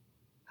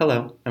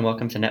Hello, and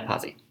welcome to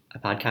NetPosi, a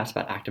podcast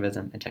about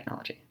activism and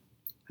technology.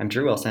 I'm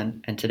Drew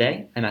Wilson, and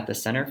today I'm at the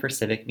Center for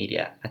Civic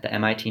Media at the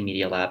MIT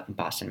Media Lab in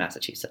Boston,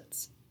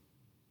 Massachusetts.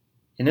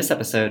 In this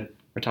episode,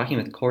 we're talking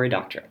with Cory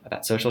Doctorow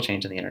about social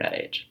change in the internet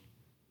age.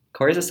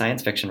 Cory is a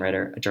science fiction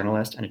writer, a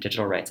journalist, and a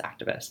digital rights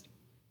activist.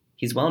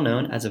 He's well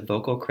known as a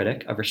vocal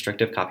critic of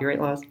restrictive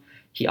copyright laws.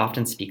 He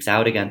often speaks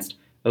out against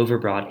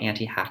overbroad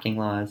anti-hacking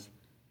laws,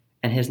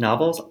 and his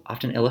novels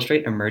often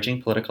illustrate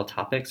emerging political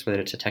topics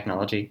related to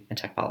technology and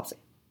tech policy.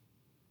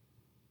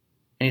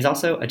 And he's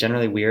also a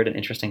generally weird and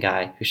interesting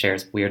guy who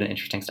shares weird and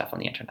interesting stuff on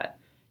the internet.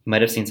 You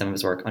might have seen some of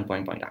his work on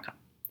boingboing.com.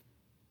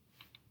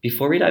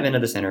 Before we dive into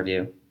this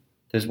interview,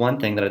 there's one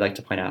thing that I'd like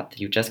to point out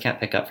that you just can't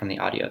pick up from the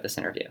audio of this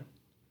interview.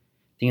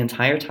 The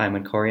entire time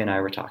when Cory and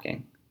I were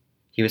talking,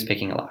 he was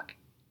picking a lock.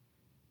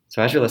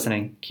 So as you're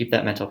listening, keep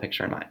that mental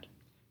picture in mind.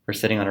 We're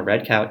sitting on a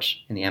red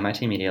couch in the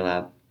MIT Media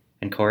Lab,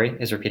 and Cory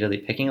is repeatedly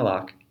picking a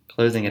lock,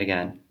 closing it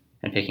again,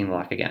 and picking the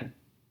lock again.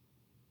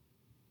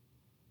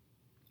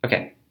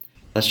 Okay,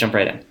 let's jump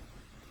right in.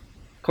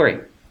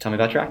 Cory, tell me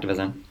about your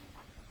activism.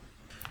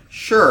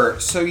 Sure.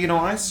 So,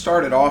 I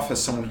started off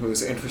as someone who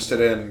was interested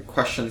in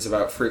questions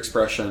about free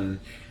expression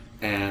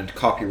and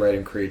copyright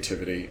and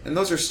creativity. And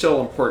those are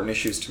still important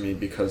issues to me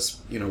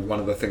because, one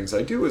of the things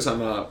I do is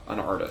I'm an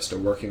artist, a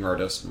working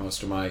artist.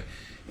 Most of my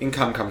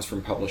income comes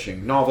from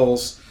publishing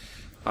novels.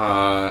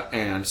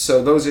 And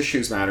so those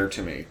issues matter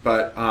to me.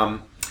 But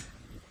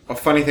a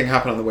funny thing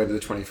happened on the way to the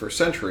 21st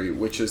century,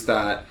 which is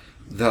that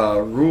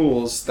the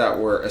rules that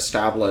were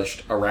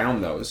established around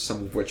those,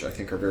 some of which I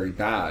think are very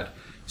bad,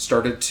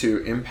 started to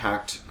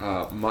impact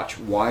a much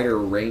wider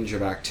range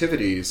of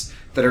activities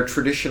that are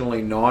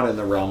traditionally not in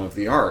the realm of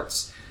the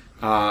arts.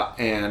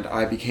 And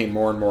I became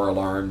more and more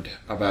alarmed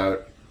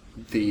about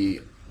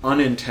the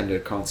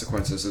unintended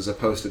consequences as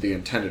opposed to the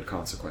intended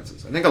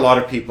consequences. I think a lot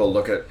of people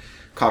look at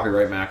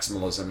copyright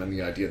maximalism and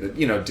the idea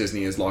that,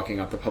 Disney is locking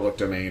up the public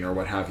domain or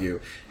what have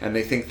you, and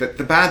they think that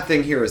the bad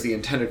thing here is the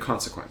intended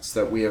consequence,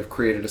 that we have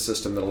created a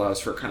system that allows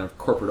for kind of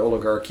corporate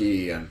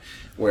oligarchy and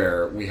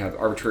where we have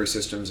arbitrary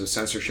systems of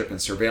censorship and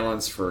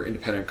surveillance for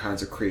independent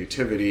kinds of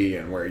creativity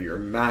and where your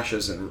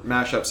mashups and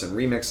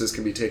remixes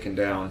can be taken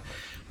down.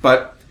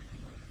 But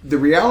the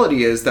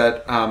reality is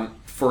that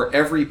for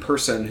every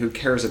person who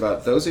cares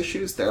about those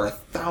issues, there are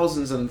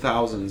thousands and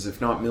thousands,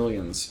 if not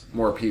millions,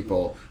 more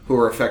people who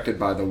are affected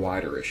by the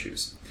wider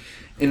issues.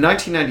 In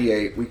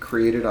 1998, we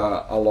created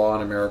a law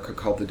in America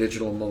called the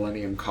Digital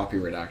Millennium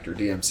Copyright Act, or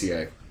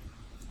DMCA.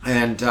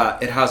 And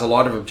it has a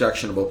lot of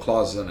objectionable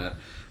clauses in it.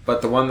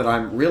 But the one that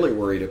I'm really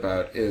worried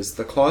about is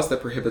the clause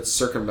that prohibits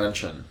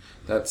circumvention,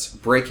 that's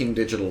breaking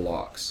digital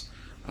locks.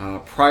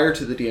 Prior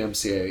to the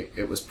DMCA,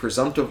 it was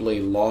presumptively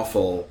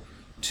lawful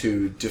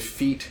to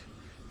defeat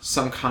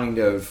some kind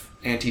of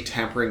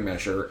anti-tampering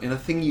measure in a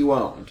thing you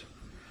owned.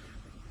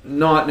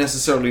 Not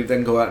necessarily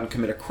then go out and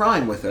commit a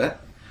crime with it,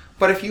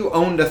 but if you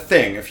owned a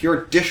thing, if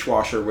your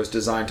dishwasher was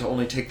designed to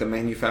only take the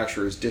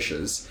manufacturer's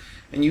dishes,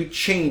 and you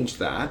changed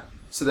that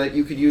so that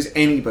you could use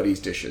anybody's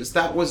dishes,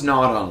 that was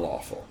not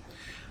unlawful.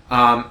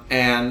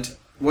 And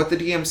what the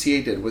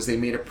DMCA did was they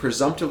made it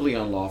presumptively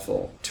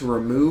unlawful to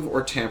remove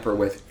or tamper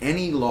with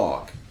any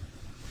log,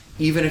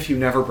 even if you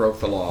never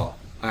broke the law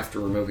after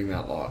removing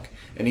that log.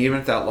 And even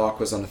if that lock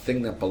was on a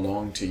thing that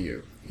belonged to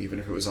you, even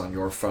if it was on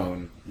your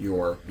phone,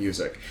 your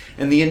music.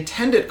 And the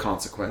intended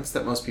consequence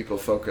that most people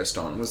focused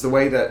on was the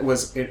way that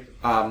was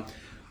a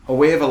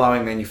way of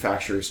allowing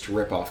manufacturers to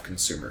rip off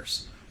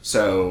consumers.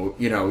 So,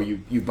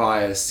 you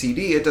buy a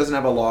CD, it doesn't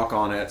have a lock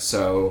on it,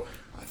 so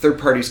third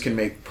parties can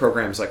make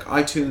programs like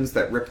iTunes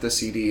that rip the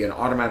CD and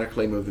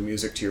automatically move the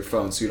music to your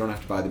phone so you don't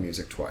have to buy the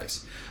music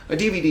twice. A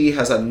DVD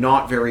has a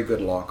not very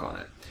good lock on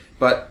it.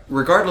 But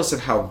regardless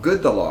of how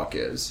good the lock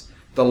is,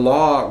 the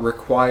law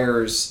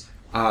requires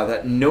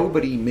that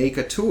nobody make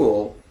a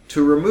tool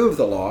to remove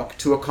the lock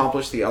to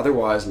accomplish the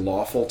otherwise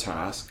lawful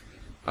task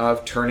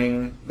of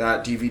turning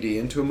that DVD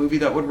into a movie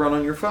that would run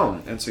on your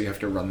phone. And so you have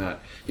to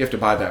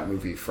buy that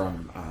movie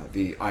from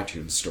the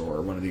iTunes store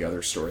or one of the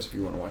other stores if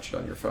you want to watch it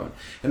on your phone.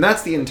 And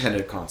that's the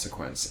intended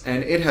consequence.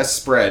 And it has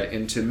spread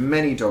into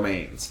many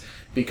domains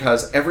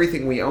because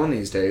everything we own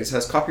these days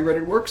has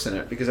copyrighted works in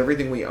it, because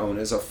everything we own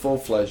is a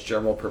full-fledged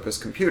general-purpose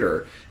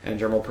computer, and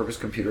general-purpose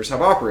computers have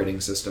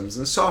operating systems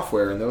and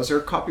software, and those are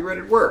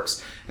copyrighted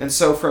works. And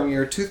so from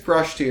your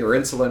toothbrush to your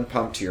insulin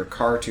pump to your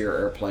car to your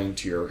airplane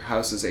to your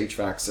house's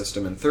HVAC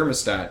system and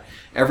thermostat,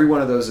 every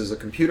one of those is a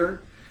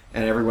computer,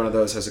 and every one of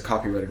those has a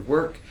copyrighted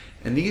work.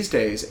 And these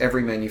days,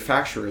 every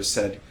manufacturer has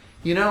said,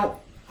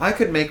 I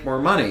could make more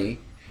money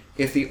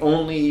if the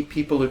only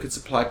people who could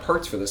supply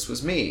parts for this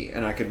was me,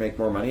 and I could make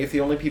more money if the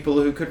only people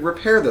who could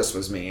repair this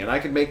was me, and I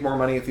could make more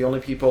money if the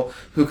only people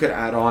who could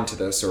add on to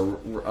this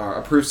or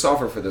approve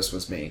software for this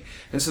was me.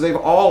 And so they've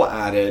all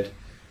added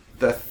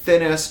the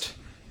thinnest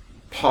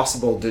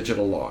possible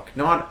digital lock,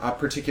 not a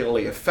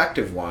particularly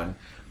effective one,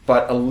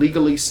 but a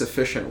legally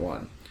sufficient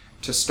one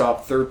to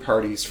stop third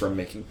parties from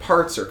making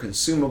parts or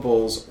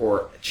consumables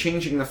or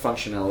changing the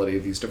functionality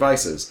of these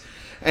devices.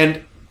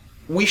 And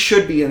we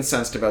should be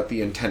incensed about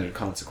the intended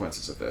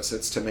consequences of this.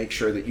 It's to make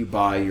sure that you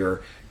buy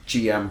your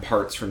GM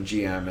parts from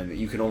GM and that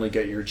you can only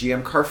get your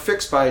GM car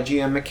fixed by a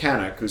GM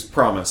mechanic who's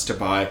promised to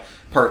buy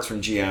parts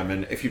from GM.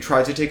 And if you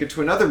tried to take it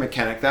to another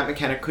mechanic, that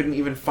mechanic couldn't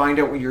even find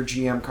out what your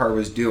GM car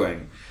was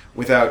doing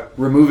without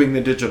removing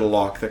the digital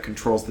lock that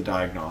controls the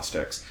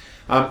diagnostics.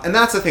 And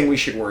that's the thing we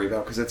should worry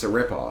about because it's a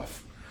ripoff.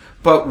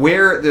 But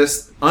where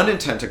this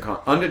unintended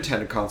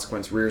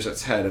consequence rears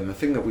its head, and the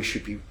thing that we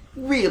should be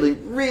really,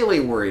 really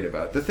worried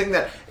about, the thing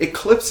that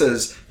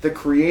eclipses the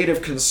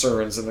creative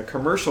concerns and the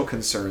commercial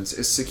concerns,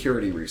 is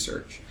security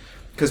research.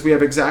 Because we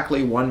have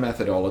exactly one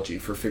methodology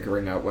for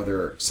figuring out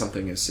whether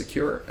something is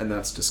secure, and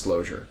that's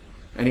disclosure.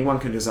 Anyone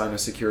can design a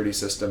security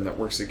system that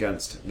works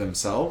against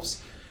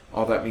themselves.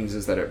 All that means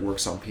is that it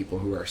works on people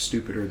who are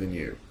stupider than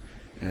you.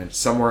 And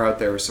somewhere out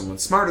there is someone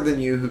smarter than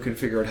you who can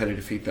figure out how to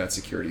defeat that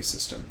security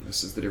system.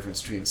 This is the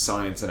difference between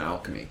science and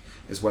alchemy,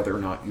 is whether or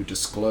not you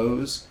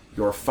disclose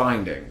your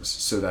findings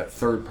so that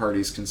third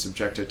parties can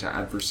subject it to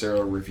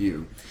adversarial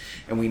review.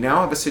 And we now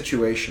have a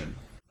situation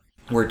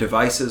where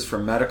devices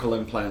from medical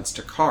implants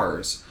to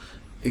cars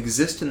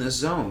exist in this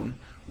zone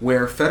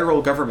where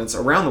federal governments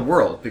around the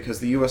world, because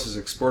the US has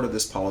exported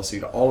this policy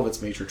to all of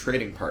its major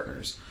trading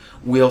partners,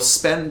 will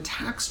spend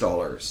tax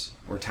dollars,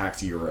 or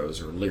tax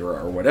euros, or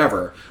lira, or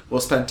whatever, will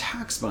spend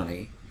tax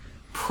money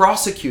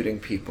prosecuting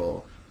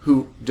people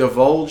who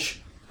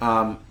divulge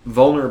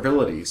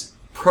vulnerabilities,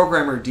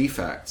 programmer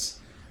defects,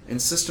 in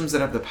systems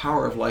that have the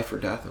power of life or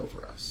death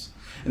over us.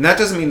 And that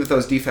doesn't mean that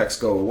those defects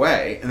go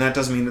away, and that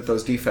doesn't mean that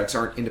those defects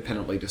aren't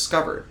independently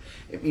discovered.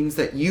 It means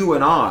that you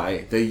and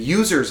I, the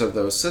users of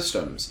those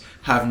systems,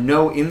 have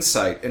no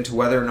insight into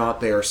whether or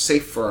not they are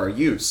safe for our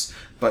use,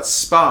 but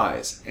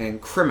spies and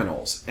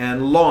criminals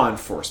and law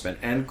enforcement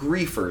and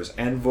griefers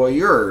and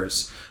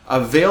voyeurs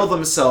avail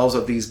themselves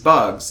of these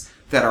bugs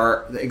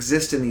that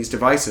exist in these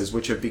devices,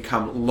 which have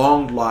become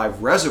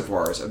long-lived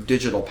reservoirs of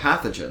digital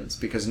pathogens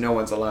because no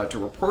one's allowed to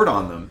report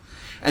on them,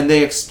 and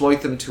they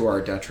exploit them to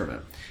our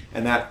detriment.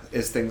 And that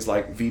is things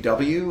like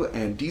VW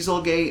and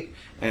Dieselgate,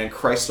 and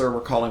Chrysler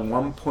recalling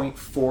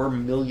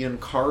 1.4 million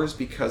cars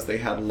because they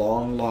had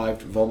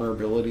long-lived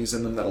vulnerabilities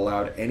in them that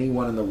allowed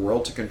anyone in the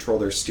world to control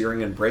their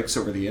steering and brakes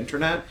over the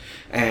internet.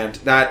 And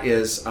that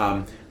is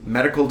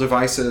medical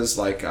devices,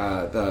 like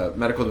the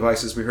medical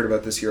devices we heard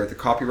about this year at the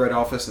Copyright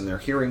Office and their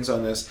hearings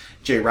on this.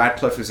 Jay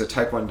Radcliffe, who's a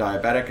type 1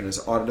 diabetic and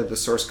has audited the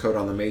source code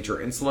on the major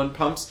insulin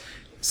pumps,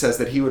 says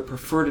that he would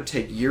prefer to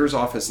take years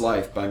off his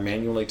life by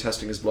manually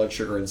testing his blood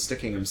sugar and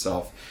sticking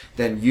himself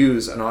than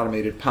use an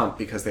automated pump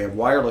because they have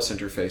wireless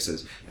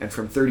interfaces, and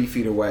from 30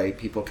 feet away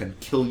people can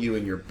kill you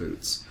in your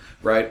boots,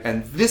 right?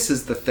 And this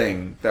is the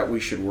thing that we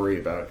should worry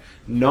about,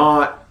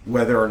 not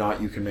whether or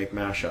not you can make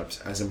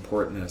mashups, as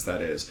important as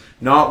that is,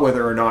 not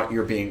whether or not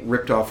you're being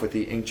ripped off with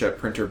the inkjet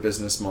printer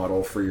business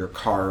model for your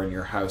car and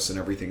your house and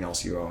everything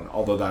else you own,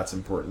 although that's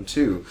important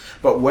too,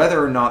 but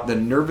whether or not the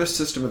nervous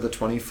system of the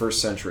 21st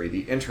century,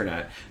 the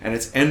internet, and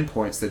its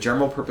endpoints, the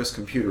general purpose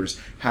computers,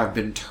 have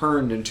been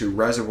turned into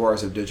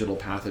reservoirs of digital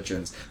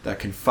pathogens that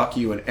can fuck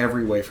you in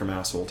every way from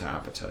asshole to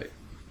appetite.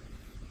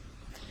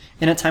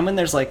 In a time when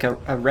there's like a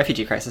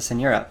refugee crisis in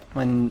Europe,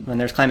 when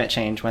there's climate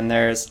change, when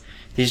there's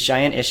these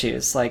giant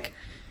issues, like,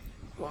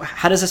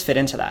 how does this fit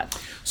into that?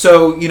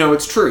 So,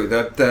 it's true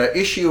that the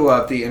issue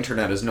of the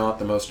internet is not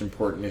the most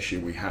important issue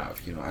we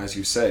have. As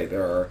you say,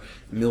 there are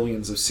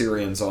millions of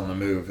Syrians on the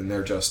move, and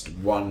they're just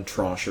one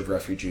tranche of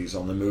refugees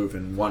on the move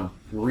in one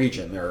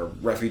region. There are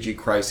refugee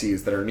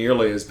crises that are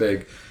nearly as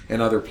big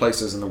in other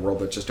places in the world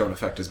that just don't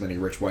affect as many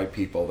rich white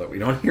people that we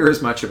don't hear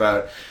as much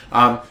about.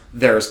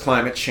 There's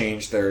climate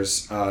change,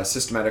 there's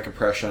systematic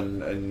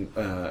oppression and,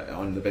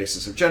 on the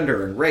basis of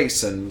gender and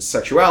race and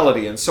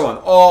sexuality and so on.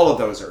 All of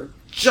those are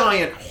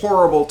giant,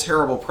 horrible,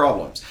 terrible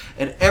problems.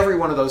 And every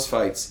one of those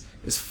fights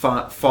is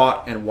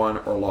fought and won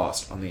or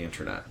lost on the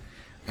internet.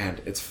 And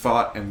it's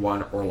fought and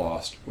won or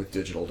lost with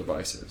digital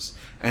devices.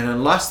 And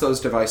unless those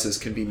devices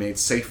can be made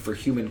safe for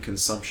human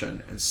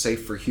consumption and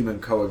safe for human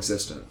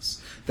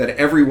coexistence, then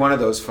every one of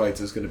those fights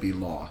is going to be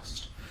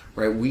lost.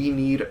 Right? We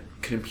need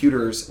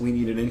computers, we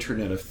need an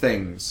internet of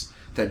things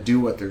that do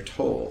what they're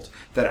told,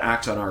 that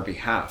act on our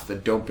behalf,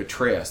 that don't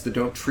betray us, that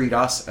don't treat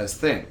us as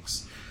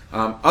things.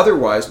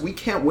 Otherwise, we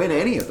can't win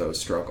any of those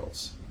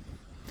struggles.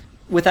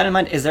 With that in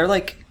mind, is there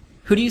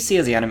who do you see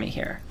as the enemy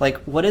here?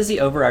 What is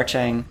the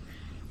overarching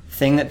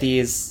thing that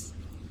these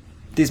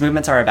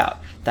movements are about?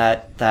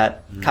 That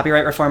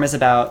copyright reform is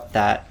about?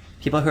 That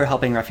people who are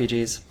helping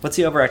refugees? What's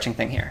the overarching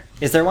thing here?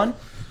 Is there one?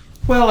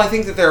 Well, I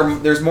think that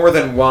there's more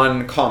than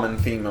one common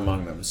theme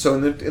among them. So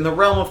in the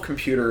realm of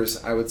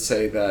computers, I would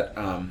say that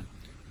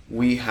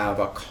we have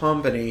a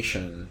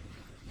combination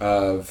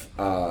of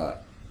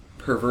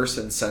perverse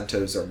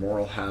incentives or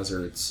moral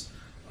hazards,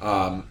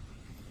 bad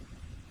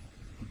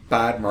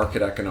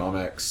market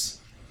economics,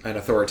 and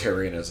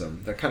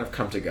authoritarianism that kind of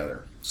come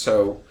together.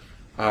 So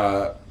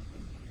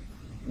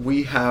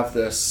we have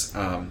this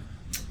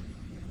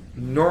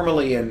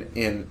normally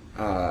in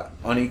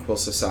unequal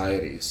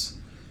societies.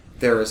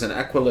 There is an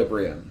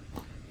equilibrium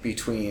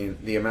between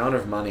the amount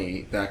of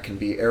money that can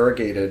be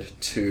arrogated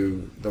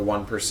to the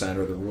 1%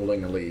 or the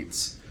ruling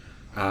elites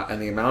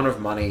and the amount of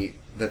money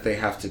that they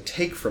have to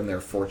take from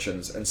their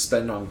fortunes and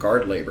spend on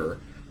guard labor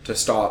to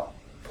stop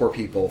poor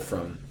people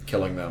from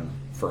killing them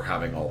for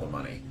having all the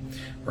money,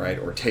 right?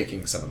 Or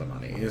taking some of the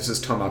money. This is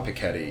Thomas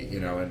Piketty,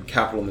 in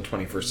Capital in the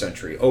 21st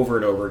Century. Over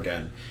and over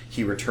again,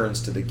 he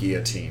returns to the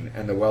guillotine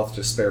and the wealth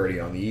disparity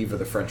on the eve of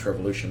the French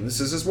Revolution. This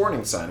is his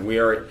warning sign. We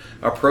are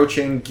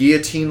approaching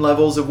guillotine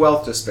levels of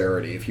wealth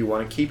disparity. If you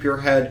want to keep your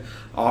head,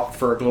 opt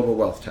for a global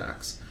wealth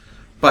tax.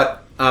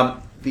 But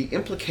the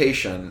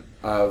implication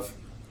of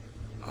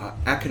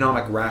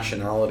economic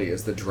rationality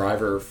as the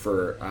driver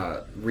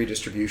for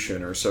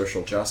redistribution or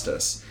social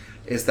justice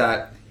is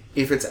that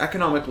if it's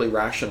economically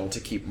rational to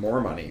keep more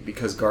money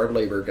because guard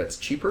labor gets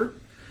cheaper,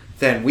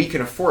 then we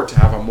can afford to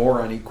have a more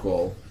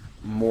unequal,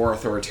 more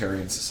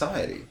authoritarian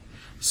society.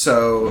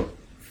 So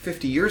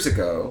 50 years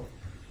ago,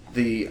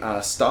 the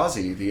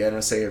Stasi, the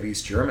NSA of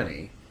East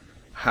Germany,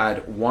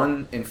 had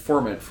one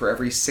informant for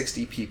every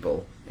 60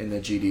 people in the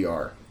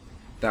GDR.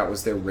 That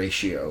was their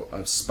ratio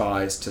of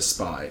spies to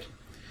spied.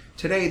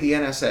 Today, the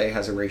NSA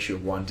has a ratio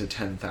of 1 to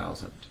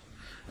 10,000.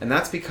 And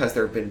that's because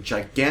there have been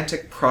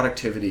gigantic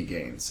productivity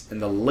gains in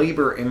the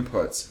labor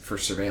inputs for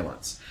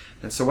surveillance.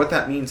 And so what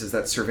that means is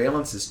that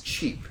surveillance is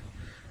cheap.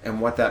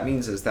 And what that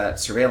means is that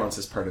surveillance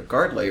as part of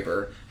guard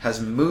labor has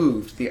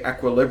moved the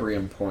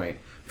equilibrium point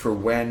for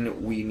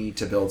when we need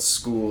to build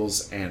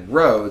schools and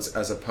roads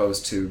as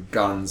opposed to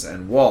guns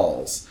and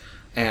walls.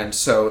 And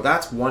so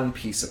that's one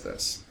piece of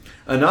this.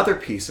 Another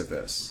piece of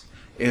this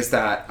is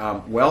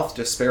that wealth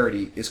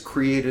disparity is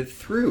created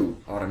through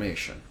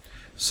automation.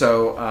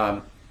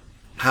 So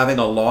having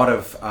a lot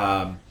of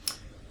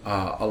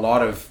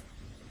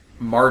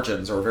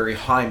margins or very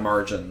high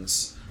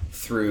margins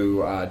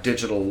through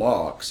digital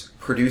logs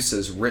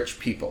produces rich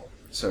people.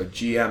 So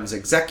GM's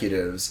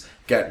executives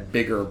get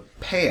bigger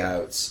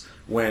payouts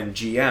when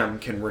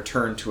GM can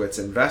return to its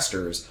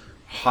investors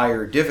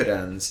higher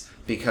dividends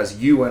because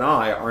you and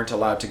I aren't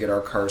allowed to get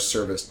our cars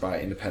serviced by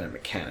independent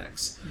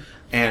mechanics.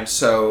 And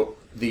so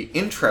the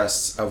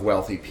interests of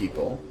wealthy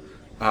people,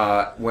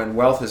 when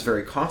wealth is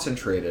very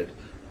concentrated,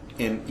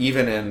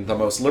 even in the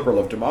most liberal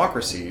of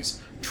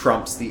democracies,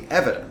 trumps the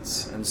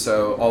evidence. And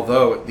so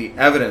although the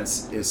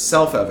evidence is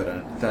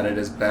self-evident that it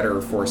is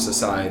better for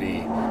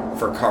society,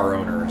 for car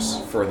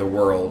owners, for the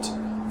world,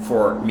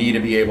 for me to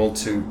be able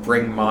to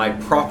bring my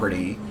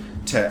property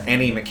to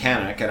any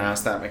mechanic and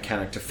ask that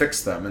mechanic to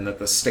fix them, and that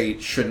the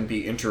state shouldn't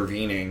be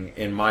intervening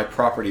in my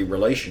property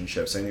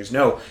relationships. And there's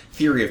no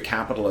theory of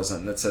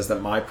capitalism that says that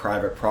my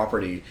private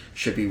property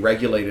should be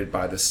regulated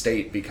by the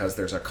state because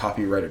there's a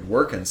copyrighted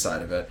work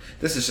inside of it.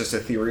 This is just a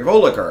theory of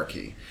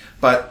oligarchy.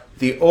 But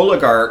the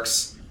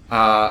oligarchs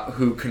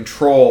who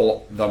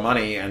control the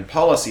money and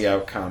policy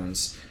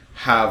outcomes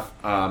have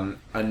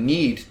a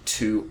need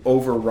to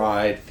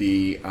override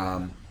the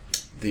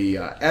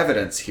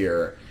evidence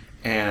here,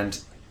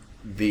 and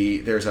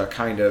there's a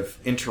kind of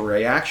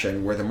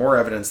interreaction where the more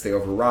evidence they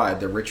override,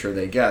 the richer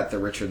they get,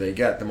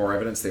 the more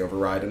evidence they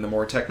override, and the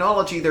more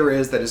technology there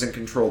is that isn't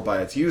controlled by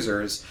its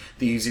users,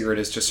 the easier it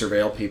is to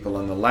surveil people,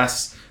 and the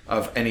less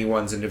of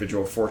anyone's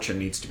individual fortune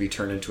needs to be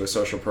turned into a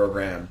social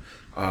program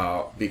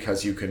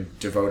because you can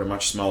devote a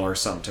much smaller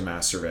sum to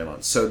mass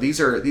surveillance. So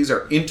these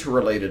are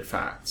interrelated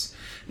facts.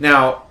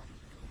 Now,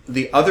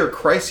 the other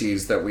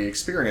crises that we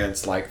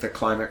experience, like the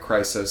climate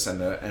crisis and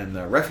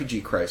the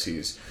refugee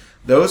crises,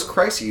 those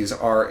crises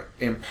are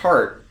in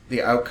part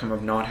the outcome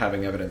of not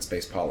having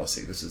evidence-based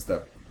policy. This is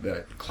the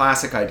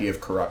classic idea of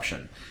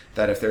corruption,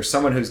 that if there's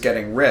someone who's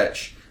getting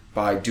rich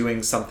by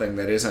doing something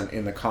that isn't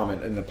in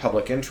the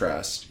public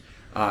interest,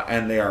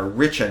 and they are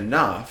rich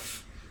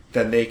enough,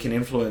 then they can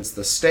influence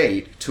the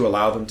state to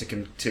allow them to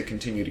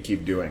continue to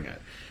keep doing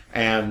it.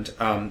 And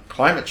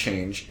climate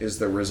change is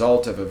the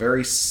result of a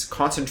very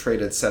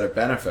concentrated set of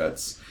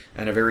benefits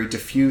and a very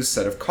diffuse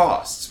set of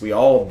costs. We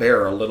all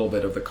bear a little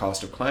bit of the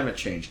cost of climate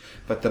change,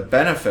 but the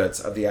benefits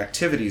of the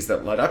activities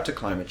that led up to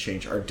climate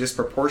change are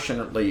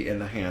disproportionately in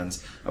the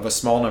hands of a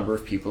small number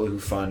of people who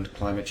fund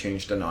climate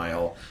change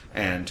denial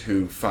and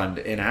who fund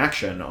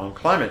inaction on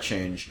climate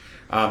change.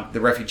 The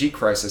refugee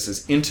crisis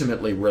is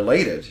intimately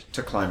related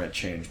to climate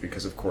change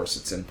because, of course,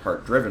 it's in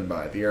part driven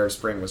by it. The Arab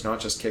Spring was not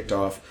just kicked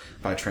off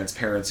by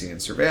transparency and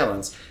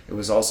surveillance, it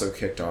was also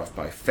kicked off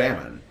by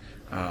famine.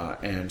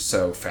 And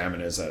so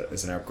famine is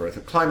an outgrowth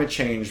of climate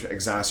change,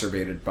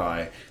 exacerbated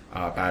by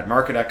bad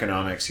market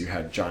economics. You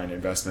had giant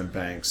investment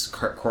banks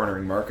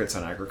cornering markets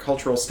on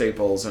agricultural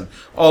staples, and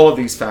all of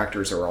these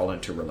factors are all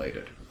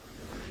interrelated.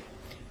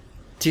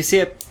 Do you see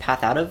a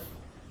path out of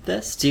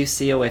this? Do you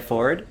see a way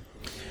forward?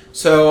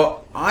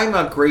 So I'm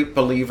a great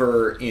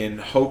believer in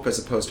hope as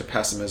opposed to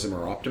pessimism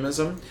or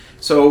optimism.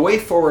 So a way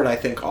forward, I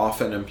think,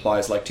 often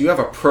implies, do you have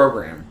a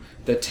program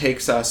that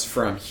takes us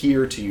from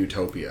here to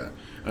utopia?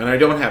 And I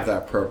don't have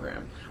that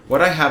program.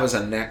 What I have is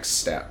a next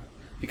step.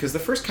 Because the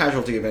first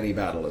casualty of any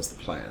battle is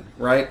the plan,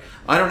 right?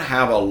 I don't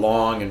have a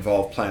long,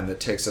 involved plan that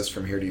takes us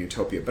from here to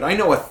utopia. But I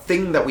know a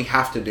thing that we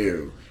have to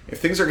do If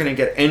things are going to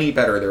get any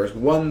better, there is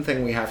one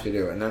thing we have to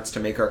do, and that's to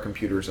make our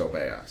computers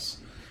obey us.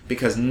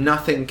 Because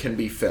nothing can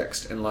be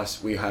fixed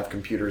unless we have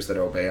computers that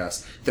obey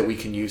us, that we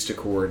can use to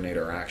coordinate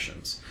our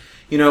actions.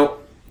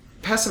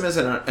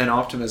 Pessimism and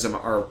optimism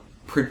are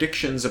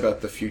predictions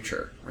about the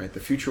future, right? The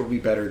future will be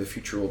better, the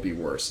future will be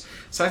worse.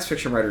 Science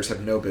fiction writers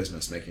have no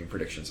business making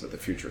predictions about the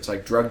future. It's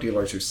like drug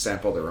dealers who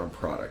sample their own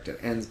product. It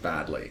ends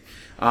badly.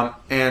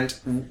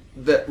 And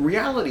the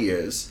reality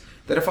is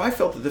that if I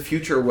felt that the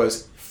future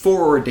was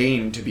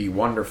foreordained to be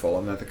wonderful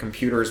and that the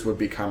computers would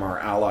become our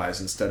allies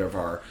instead of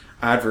our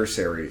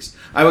adversaries,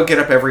 I would get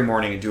up every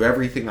morning and do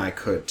everything I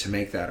could to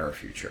make that our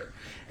future.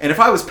 And if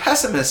I was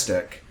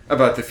pessimistic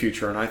about the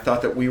future and I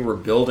thought that we were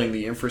building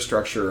the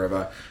infrastructure of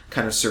a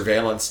kind of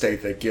surveillance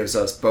state that gives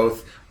us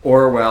both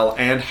Orwell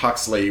and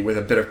Huxley with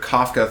a bit of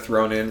Kafka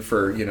thrown in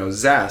for,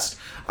 zest,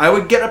 I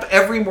would get up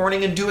every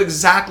morning and do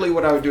exactly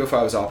what I would do if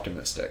I was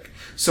optimistic.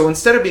 So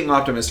instead of being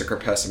optimistic or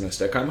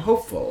pessimistic, I'm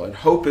hopeful. And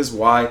hope is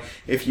why,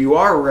 if you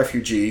are a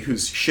refugee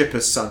whose ship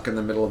is sunk in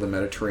the middle of the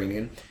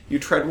Mediterranean, you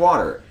tread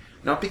water.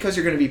 Not because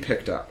you're going to be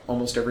picked up.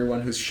 Almost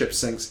everyone whose ship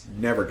sinks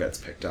never gets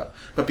picked up.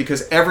 But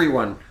because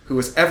everyone who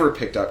was ever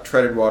picked up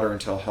treaded water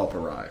until help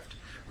arrived.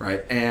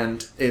 Right?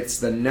 And it's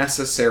the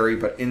necessary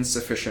but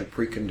insufficient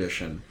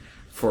precondition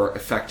for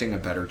effecting a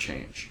better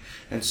change.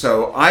 And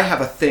so I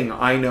have a thing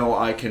I know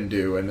I can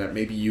do and that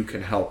maybe you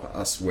can help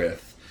us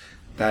with.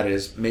 That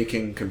is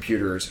making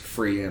computers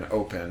free and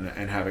open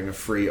and having a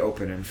free,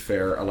 open, and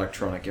fair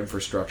electronic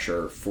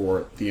infrastructure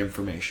for the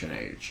information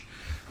age.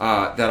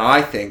 That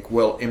I think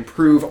will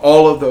improve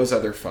all of those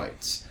other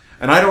fights.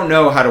 And I don't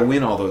know how to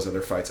win all those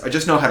other fights. I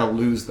just know how to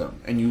lose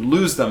them. And you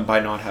lose them by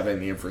not having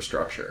the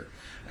infrastructure.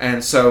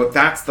 And so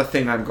that's the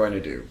thing I'm going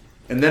to do.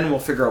 And then we'll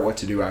figure out what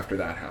to do after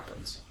that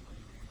happens.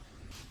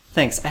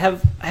 Thanks. I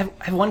have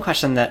one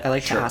question that I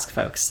like to ask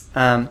folks,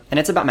 and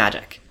it's about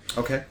magic.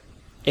 Okay.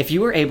 If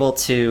you were able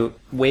to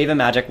wave a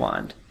magic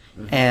wand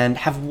and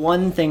have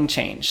one thing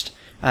changed,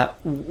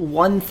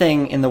 one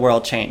thing in the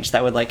world changed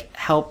that would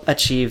help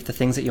achieve the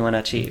things that you want to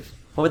achieve,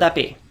 what would that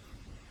be?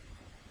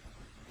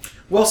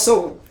 Well,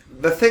 so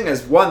the thing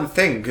is, one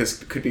thing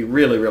could be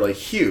really, really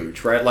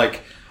huge, right?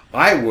 Like,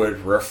 I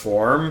would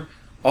reform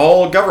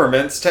all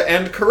governments to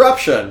end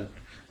corruption,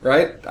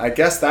 right? I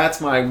guess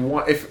that's my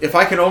one. If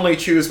I can only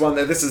choose one,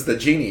 this is the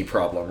genie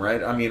problem,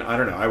 right? I mean, I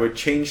don't know. I would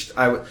change.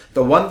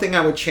 The one thing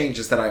I would change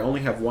is that I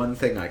only have one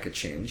thing I could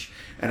change,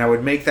 and I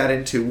would make that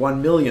into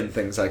 1 million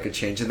things I could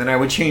change, and then I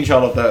would change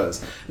all of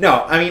those.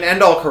 No, I mean,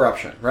 end all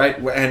corruption, right?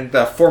 And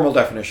the formal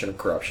definition of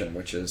corruption,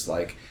 which is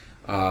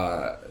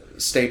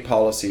state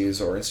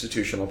policies or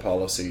institutional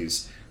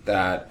policies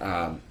that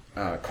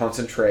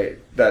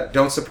that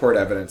don't support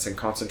evidence and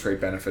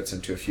concentrate benefits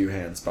into a few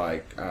hands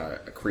by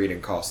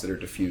creating costs that are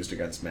diffused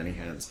against many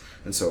hands,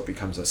 and so it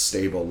becomes a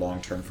stable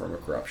long-term form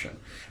of corruption.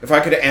 If I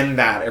could end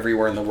that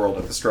everywhere in the world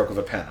at the stroke of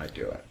a pen, I'd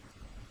do it.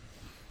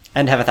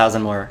 And have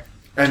 1,000 more.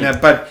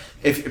 And but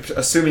if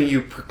assuming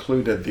you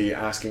precluded the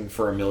asking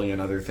for 1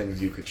 million other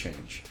things you could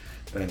change,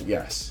 then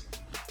yes.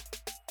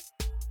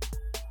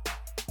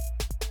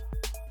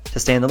 To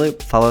stay in the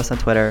loop, follow us on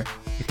Twitter.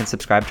 You can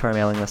subscribe to our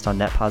mailing list on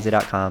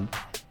netposi.com.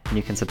 and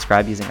you can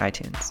subscribe using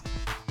iTunes.